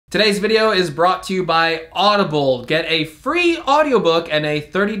Today's video is brought to you by Audible. Get a free audiobook and a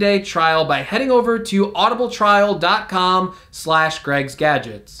 30-day trial by heading over to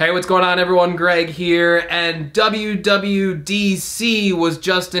audibletrial.com/GregsGadgets. Hey, what's going on everyone? Greg here, and WWDC was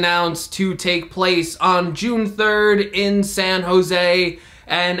just announced to take place on June 3rd in San Jose.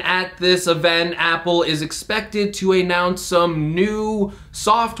 And at this event, Apple is expected to announce some new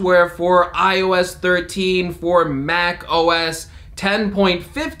software for iOS 13, for macOS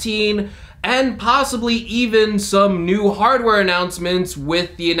 10.15, and possibly even some new hardware announcements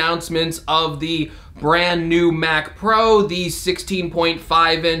with the announcements of the brand new Mac Pro, the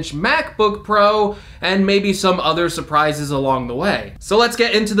 16.5-inch MacBook Pro, and maybe some other surprises along the way. So let's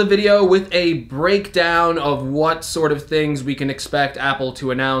get into the video with a breakdown of what sort of things we can expect Apple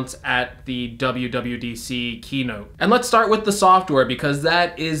to announce at the WWDC keynote. And let's start with the software, because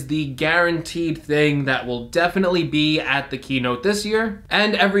that is the guaranteed thing that will definitely be at the keynote this year.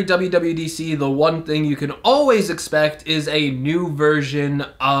 And every WWDC, the one thing you can always expect is a new version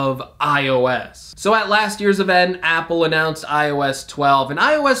of iOS. So at last year's event, Apple announced iOS 12, and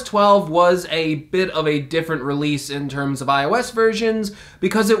iOS 12 was a bit of a different release in terms of iOS versions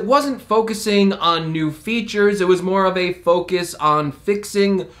because it wasn't focusing on new features. It was more of a focus on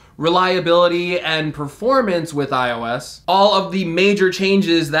fixing reliability and performance with iOS. All of the major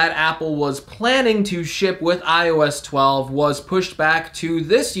changes that Apple was planning to ship with iOS 12 was pushed back to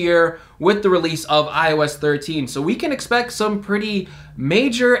this year with the release of iOS 13. So we can expect some pretty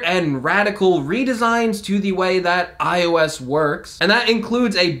major and radical redesigns to the way that iOS works. And that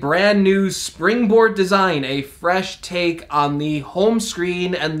includes a brand new springboard design, a fresh take on the home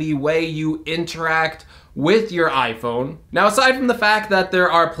screen and the way you interact with your iPhone. Now, aside from the fact that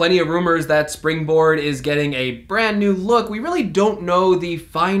there are plenty of rumors that Springboard is getting a brand new look, we really don't know the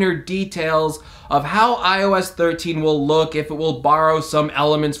finer details of how iOS 13 will look, if it will borrow some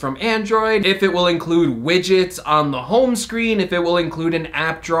elements from Android, if it will include widgets on the home screen, if it will include an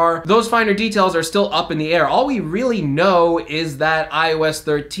app drawer. Those finer details are still up in the air. All we really know is that iOS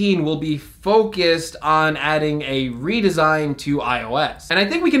 13 will be focused on adding a redesign to iOS. And I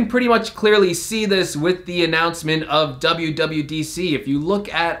think we can pretty much clearly see this with the announcement of WWDC. If you look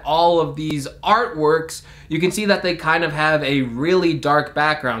at all of these artworks, you can see that they kind of have a really dark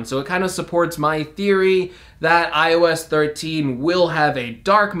background. So it kind of supports my theory that iOS 13 will have a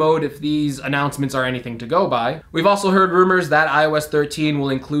dark mode if these announcements are anything to go by. We've also heard rumors that iOS 13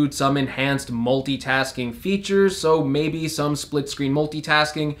 will include some enhanced multitasking features, so maybe some split screen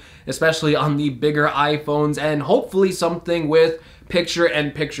multitasking, especially on the bigger iPhones, and hopefully something with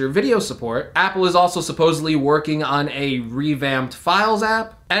picture-in-picture video support. Apple is also supposedly working on a revamped Files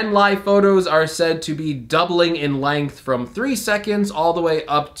app, and live photos are said to be doubling in length from 3 seconds all the way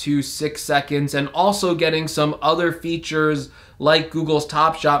up to 6 seconds, and also getting some other features like Google's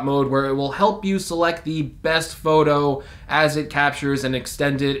Top Shot mode, where it will help you select the best photo as it captures an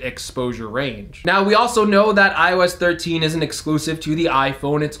extended exposure range. Now, we also know that iOS 13 isn't exclusive to the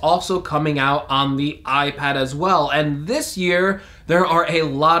iPhone. It's also coming out on the iPad as well. And this year, there are a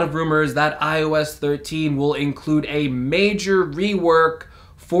lot of rumors that iOS 13 will include a major rework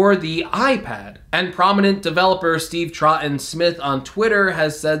for the iPad. And prominent developer Steve Troughton-Smith on Twitter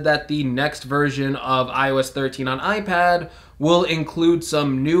has said that the next version of iOS 13 on iPad will include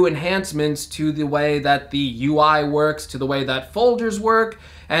some new enhancements to the way that the UI works, to the way that folders work,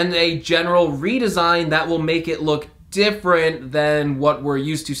 and a general redesign that will make it look different than what we're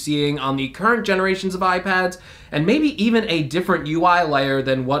used to seeing on the current generations of iPads, and maybe even a different UI layer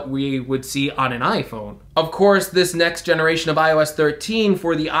than what we would see on an iPhone. Of course, this next generation of iOS 13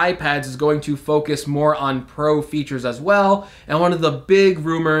 for the iPads is going to focus more on Pro features as well, and one of the big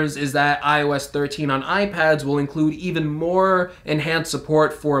rumors is that iOS 13 on iPads will include even more enhanced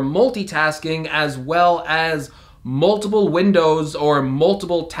support for multitasking, as well as multiple windows or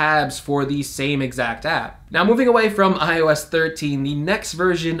multiple tabs for the same exact app. Now, moving away from iOS 13, the next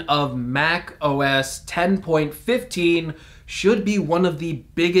version of macOS 10.15 should be one of the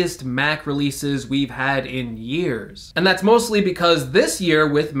biggest Mac releases we've had in years. And that's mostly because this year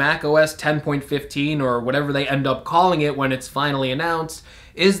with macOS 10.15, or whatever they end up calling it when it's finally announced,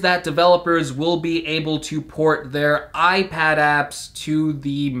 is that developers will be able to port their iPad apps to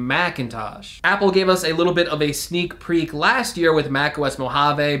the Macintosh. Apple gave us a little bit of a sneak peek last year with macOS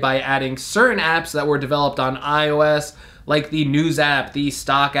Mojave by adding certain apps that were developed on iOS, like the News app, the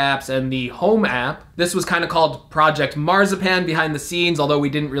Stock apps, and the Home app. This was kind of called Project Marzipan behind the scenes, although we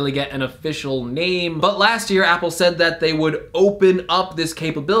didn't really get an official name. But last year, Apple said that they would open up this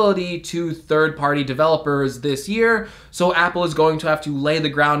capability to third-party developers this year, so Apple is going to have to lay the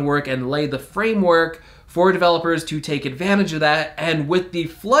groundwork and lay the framework for developers to take advantage of that. And with the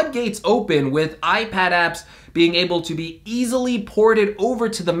floodgates open, with iPad apps being able to be easily ported over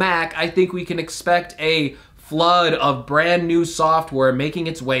to the Mac, I think we can expect a flood of brand new software making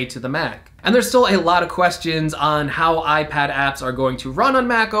its way to the Mac. And there's still a lot of questions on how iPad apps are going to run on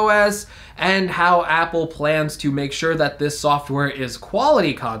macOS and how Apple plans to make sure that this software is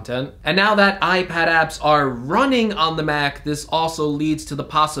quality content. And now that iPad apps are running on the Mac, this also leads to the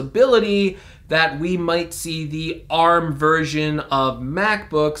possibility that we might see the ARM version of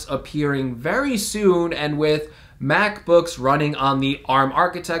MacBooks appearing very soon, and with MacBooks running on the ARM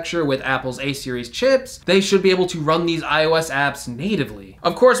architecture with Apple's A-series chips, they should be able to run these iOS apps natively.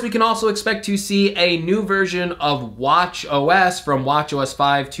 Of course, we can also expect to see a new version of watchOS from watchOS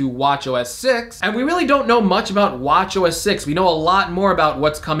 5 to watchOS 6, and we really don't know much about watchOS 6. We know a lot more about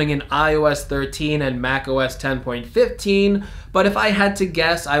what's coming in iOS 13 and macOS 10.15, but if I had to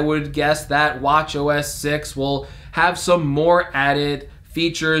guess, I would guess that watchOS 6 will have some more added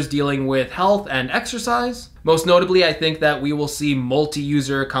features dealing with health and exercise. Most notably, I think that we will see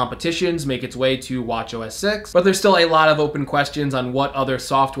multi-user competitions make its way to watchOS 6, but there's still a lot of open questions on what other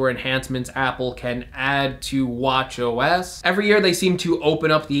software enhancements Apple can add to watchOS. Every year they seem to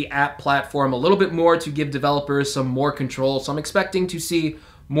open up the app platform a little bit more to give developers some more control, so I'm expecting to see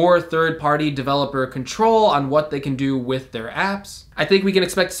more third-party developer control on what they can do with their apps. I think we can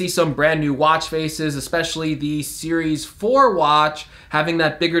expect to see some brand new watch faces, especially the Series 4 watch. Having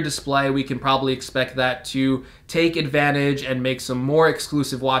that bigger display, we can probably expect that to take advantage and make some more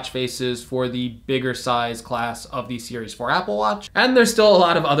exclusive watch faces for the bigger size class of the Series 4 Apple Watch. And there's still a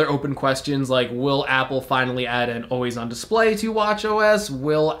lot of other open questions, like will Apple finally add an always-on display to watchOS?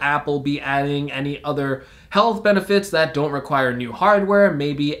 Will Apple be adding any other health benefits that don't require new hardware,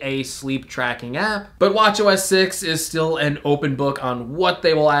 maybe a sleep tracking app? But watchOS 6 is still an open book on what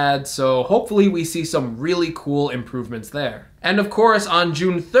they will add, so hopefully we see some really cool improvements there. And of course, on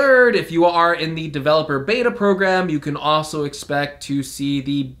June 3rd, if you are in the developer beta program, you can also expect to see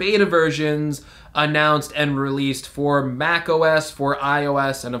the beta versions announced and released for macOS, for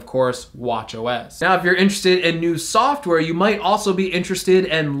iOS, and of course, watchOS. Now, if you're interested in new software, you might also be interested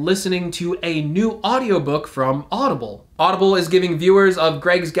in listening to a new audiobook from Audible. Audible is giving viewers of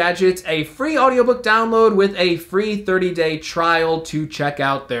Greg's Gadgets a free audiobook download with a free 30-day trial to check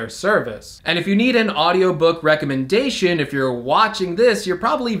out their service. And if you need an audiobook recommendation, if you're watching this, you're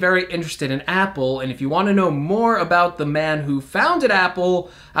probably very interested in Apple, and if you want to know more about the man who founded Apple,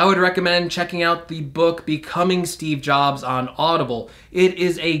 I would recommend checking out the book Becoming Steve Jobs on Audible. It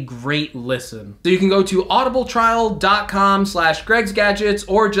is a great listen. So you can go to audibletrial.com/Greg'sGadgets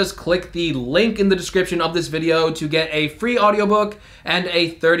or just click the link in the description of this video to get a free audiobook and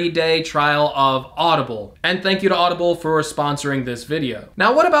a 30-day trial of Audible. And thank you to Audible for sponsoring this video.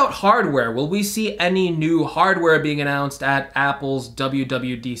 Now, what about hardware? Will we see any new hardware being announced at Apple's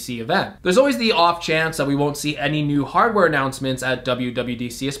WWDC event? There's always the off chance that we won't see any new hardware announcements at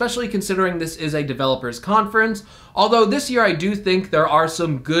WWDC, especially considering this is a developers conference. Although this year I do think there are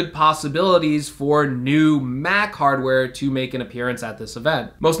some good possibilities for new Mac hardware to make an appearance at this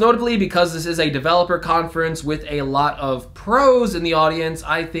event. Most notably, because this is a developer conference with a lot of pros in the audience,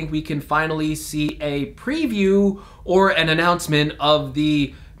 I think we can finally see a preview or an announcement of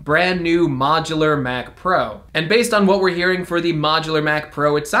the brand new modular Mac Pro. And based on what we're hearing for the modular Mac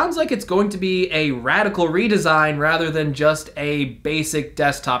Pro, it sounds like it's going to be a radical redesign rather than just a basic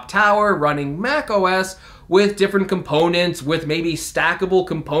desktop tower running macOS with different components, with maybe stackable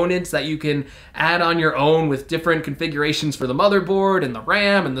components that you can add on your own with different configurations for the motherboard and the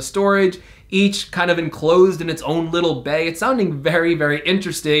RAM and the storage, each kind of enclosed in its own little bay. It's sounding very, very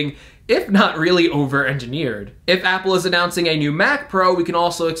interesting, if not really over-engineered. If Apple is announcing a new Mac Pro, we can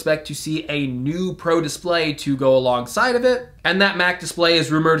also expect to see a new Pro display to go alongside of it. And that Mac display is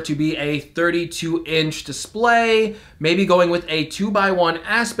rumored to be a 32-inch display, maybe going with a 2:1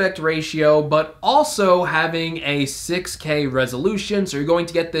 aspect ratio, but also having a 6K resolution. So you're going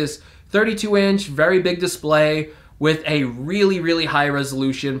to get this 32-inch, very big display with a really, really high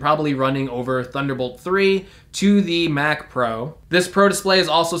resolution, probably running over Thunderbolt 3 to the Mac Pro. This Pro display is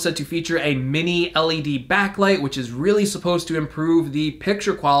also said to feature a mini LED backlight, which is really supposed to improve the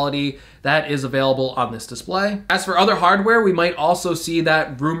picture quality that is available on this display. As for other hardware, we might also see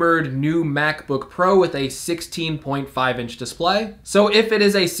that rumored new MacBook Pro with a 16.5-inch display. So if it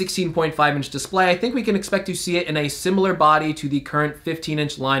is a 16.5-inch display, I think we can expect to see it in a similar body to the current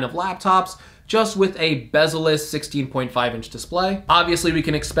 15-inch line of laptops, just with a bezel-less 16.5-inch display. Obviously, we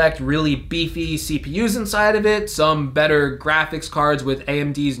can expect really beefy CPUs inside of it, some better graphics cards with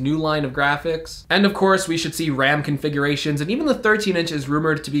AMD's new line of graphics, and of course, we should see RAM configurations, and even the 13-inch is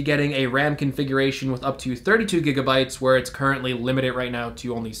rumored to be getting a RAM configuration with up to 32 gigabytes, where it's currently limited right now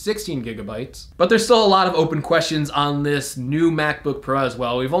to only 16 gigabytes. But there's still a lot of open questions on this new MacBook Pro as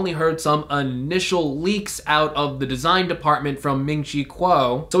well. We've only heard some initial leaks out of the design department from Ming-Chi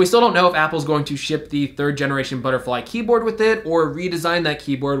Kuo, so we still don't know if Apple's going to ship the 3rd generation Butterfly keyboard with it or redesign that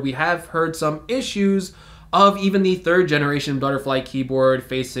keyboard. We have heard some issues of even the 3rd generation Butterfly keyboard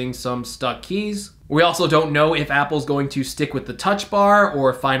facing some stuck keys. We also don't know if Apple's going to stick with the touch bar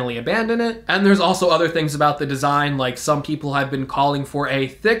or finally abandon it. And there's also other things about the design, like some people have been calling for a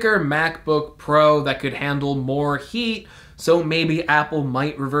thicker MacBook Pro that could handle more heat. So maybe Apple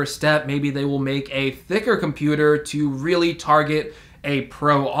might reverse step. Maybe they will make a thicker computer to really target a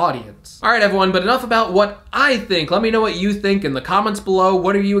pro audience. All right, everyone, but enough about what I think. Let me know what you think in the comments below.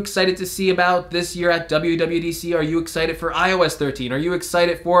 What are you excited to see about this year at WWDC? Are you excited for iOS 13? Are you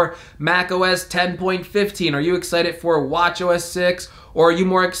excited for macOS 10.15? Are you excited for watchOS 6? Or are you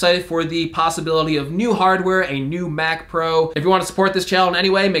more excited for the possibility of new hardware, a new Mac Pro? If you want to support this channel in any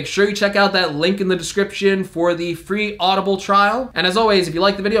way, make sure you check out that link in the description for the free Audible trial. And as always, if you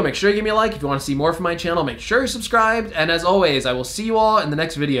like the video, make sure you give me a like. If you want to see more from my channel, make sure you're subscribed. And as always, I will see you all in the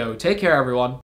next video. Take care, everyone.